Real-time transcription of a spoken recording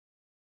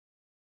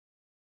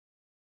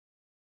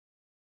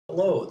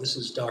Hello, this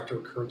is Dr.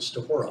 Kurt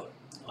Stahura.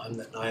 I'm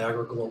the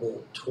Niagara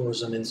Global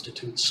Tourism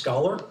Institute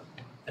Scholar,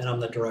 and I'm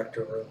the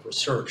Director of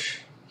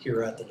Research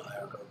here at the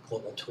Niagara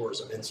Global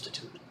Tourism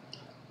Institute.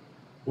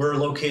 We're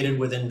located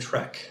within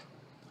Trek,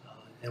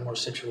 and we're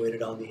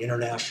situated on the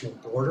international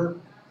border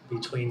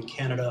between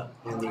Canada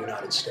and the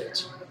United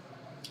States.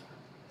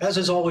 As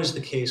is always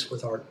the case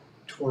with our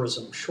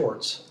tourism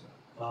shorts,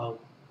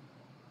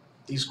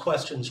 these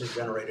questions are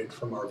generated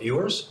from our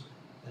viewers,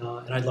 and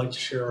I'd like to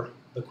share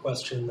the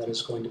question that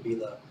is going to be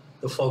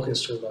the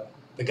focus or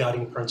the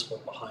guiding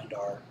principle behind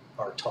our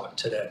talk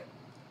today.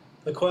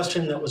 The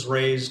question that was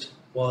raised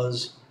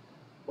was,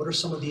 what are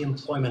some of the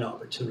employment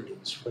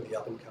opportunities for the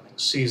up-and-coming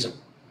season,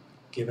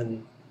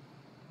 given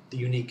the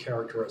unique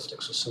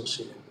characteristics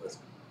associated with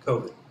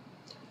COVID?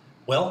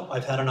 Well,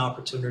 I've had an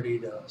opportunity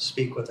to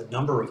speak with a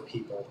number of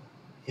people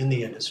in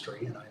the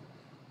industry, and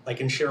I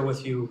can share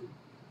with you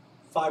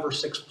 5 or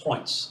 6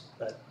 points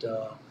that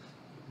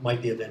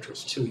might be of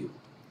interest to you.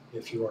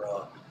 If you're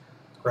a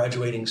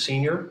graduating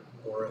senior,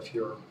 or if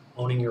you're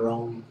owning your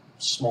own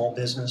small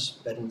business,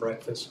 bed and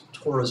breakfast,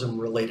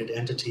 tourism-related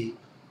entity,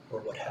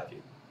 or what have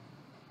you.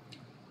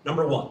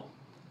 Number 1,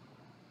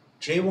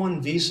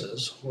 J1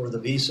 visas, or the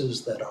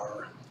visas that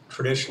are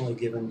traditionally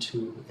given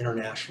to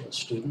international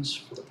students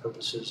for the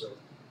purposes of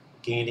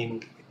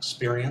gaining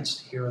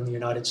experience here in the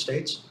United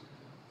States,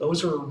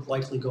 those are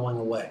likely going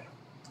away.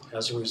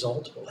 As a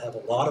result, we'll have a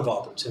lot of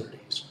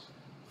opportunities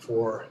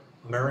for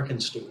American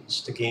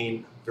students to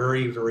gain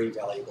very, very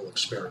valuable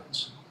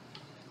experience.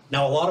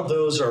 Now, a lot of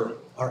those are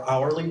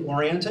hourly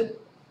oriented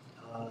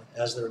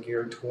as they're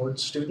geared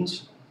towards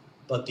students,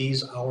 but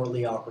these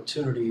hourly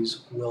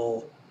opportunities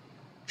will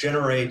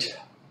generate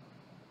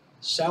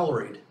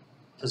salaried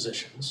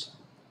positions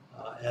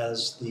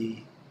as the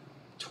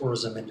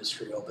tourism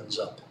industry opens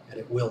up, and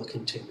it will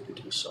continue to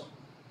do so.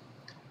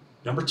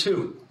 Number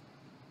 2,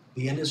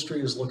 the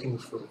industry is looking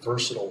for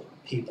versatile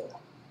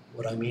people.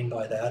 What I mean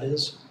by that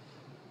is,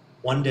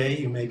 one day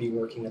you may be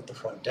working at the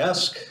front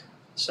desk,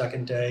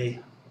 second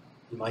day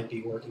you might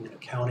be working in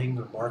accounting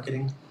or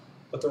marketing,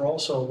 but they're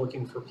also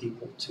looking for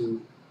people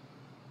to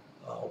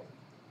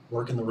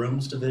work in the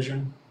rooms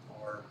division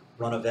or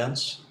run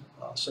events.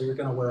 So you're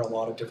going to wear a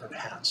lot of different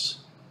hats,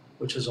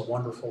 which is a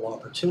wonderful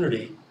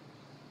opportunity,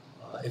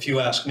 if you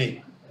ask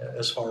me,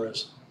 as far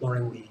as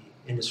learning the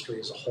industry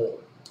as a whole.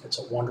 It's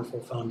a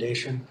wonderful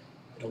foundation.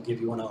 It'll give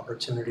you an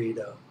opportunity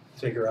to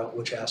figure out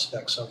which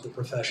aspects of the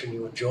profession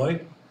you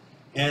enjoy.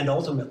 And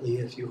ultimately,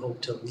 if you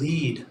hope to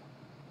lead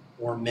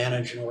or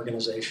manage an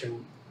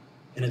organization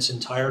in its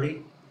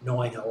entirety,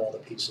 knowing how all the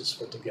pieces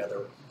fit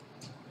together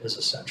is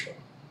essential.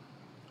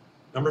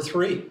 Number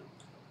 3,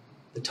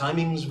 the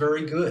timing is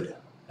very good.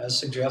 As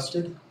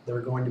suggested, there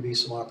are going to be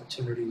some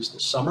opportunities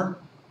this summer,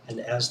 and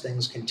as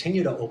things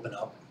continue to open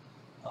up,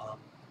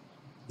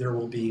 there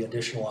will be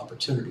additional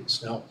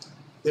opportunities. Now,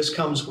 this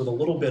comes with a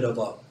little bit of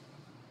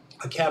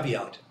a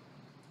caveat.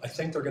 I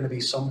think there are going to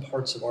be some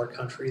parts of our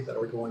country that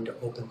are going to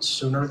open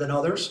sooner than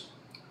others.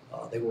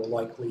 They will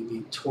likely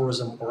be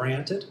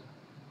tourism-oriented.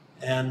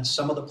 And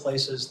some of the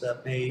places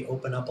that may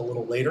open up a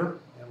little later,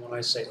 and when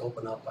I say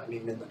open up, I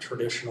mean in the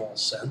traditional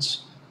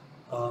sense,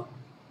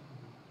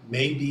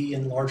 may be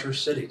in larger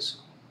cities.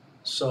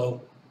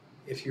 So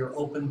if you're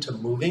open to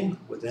moving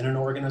within an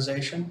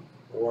organization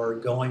or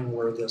going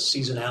where the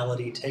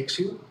seasonality takes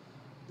you,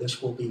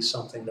 this will be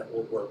something that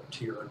will work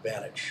to your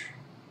advantage.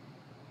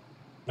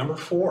 Number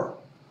 4,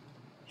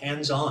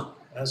 hands-on.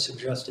 As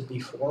suggested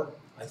before,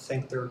 I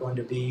think there are going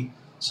to be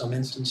some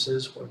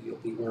instances where you'll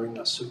be wearing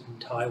a suit and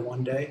tie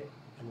one day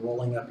and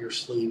rolling up your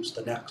sleeves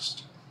the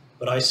next.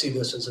 But I see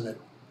this as an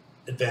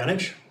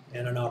advantage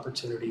and an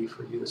opportunity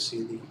for you to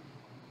see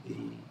the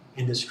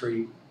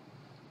industry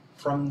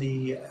from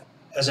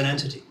as an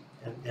entity,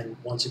 and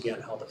once again,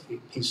 how the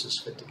pieces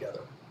fit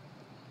together.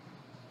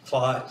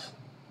 5,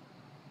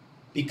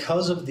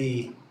 because of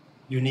the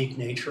unique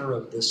nature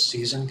of this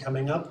season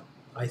coming up,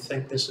 I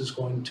think this is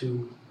going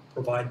to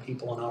provide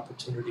people an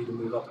opportunity to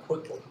move up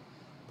quickly,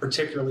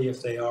 particularly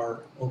if they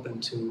are open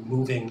to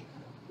moving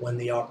when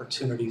the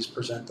opportunities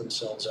present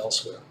themselves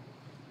elsewhere.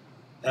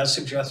 As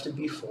suggested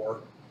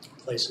before,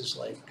 places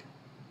like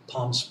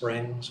Palm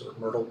Springs or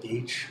Myrtle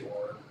Beach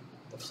or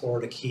the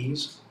Florida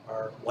Keys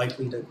are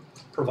likely to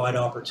provide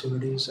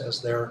opportunities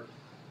as their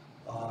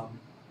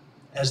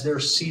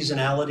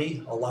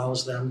seasonality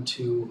allows them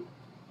to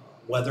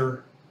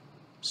weather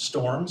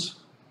storms,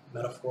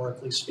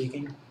 metaphorically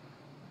speaking,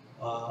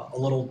 a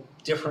little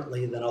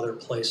differently than other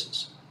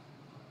places.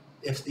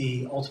 If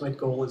the ultimate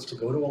goal is to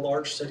go to a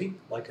large city,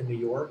 like in New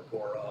York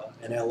or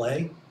in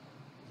LA,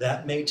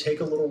 that may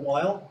take a little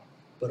while,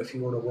 but if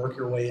you were to work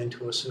your way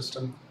into a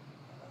system,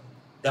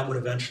 that would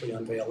eventually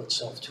unveil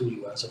itself to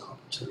you as an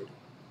opportunity.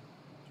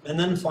 And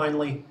then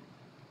finally,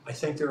 I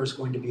think there is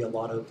going to be a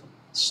lot of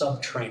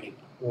sub-training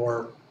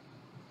or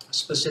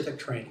specific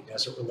training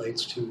as it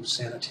relates to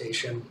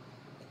sanitation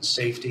and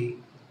safety,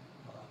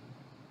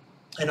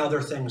 and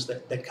other things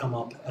that come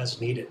up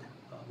as needed.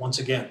 Once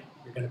again,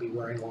 you're going to be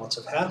wearing lots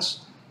of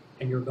hats,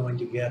 and you're going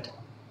to get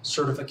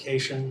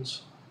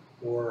certifications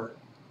or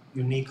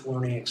unique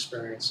learning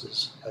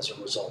experiences as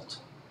a result.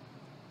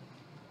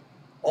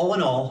 All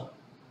in all,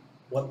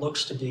 what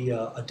looks to be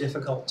a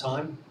difficult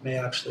time may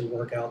actually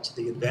work out to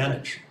the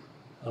advantage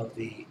of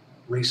the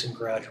recent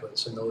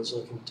graduates and those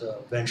looking to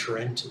venture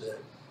into the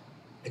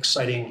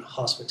exciting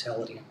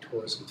hospitality and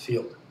tourism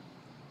field.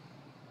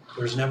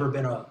 There's never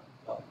been a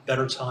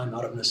better time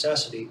out of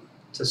necessity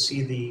to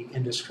see the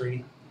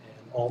industry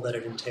and all that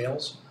it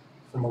entails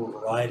from a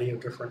variety of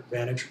different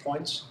vantage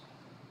points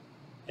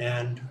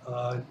and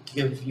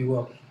give you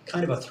a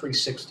kind of a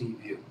 360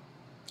 view.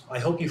 I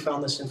hope you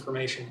found this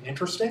information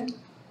interesting,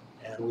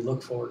 and we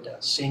look forward to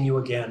seeing you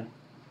again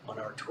on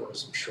our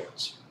tourism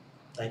shorts.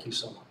 Thank you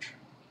so much.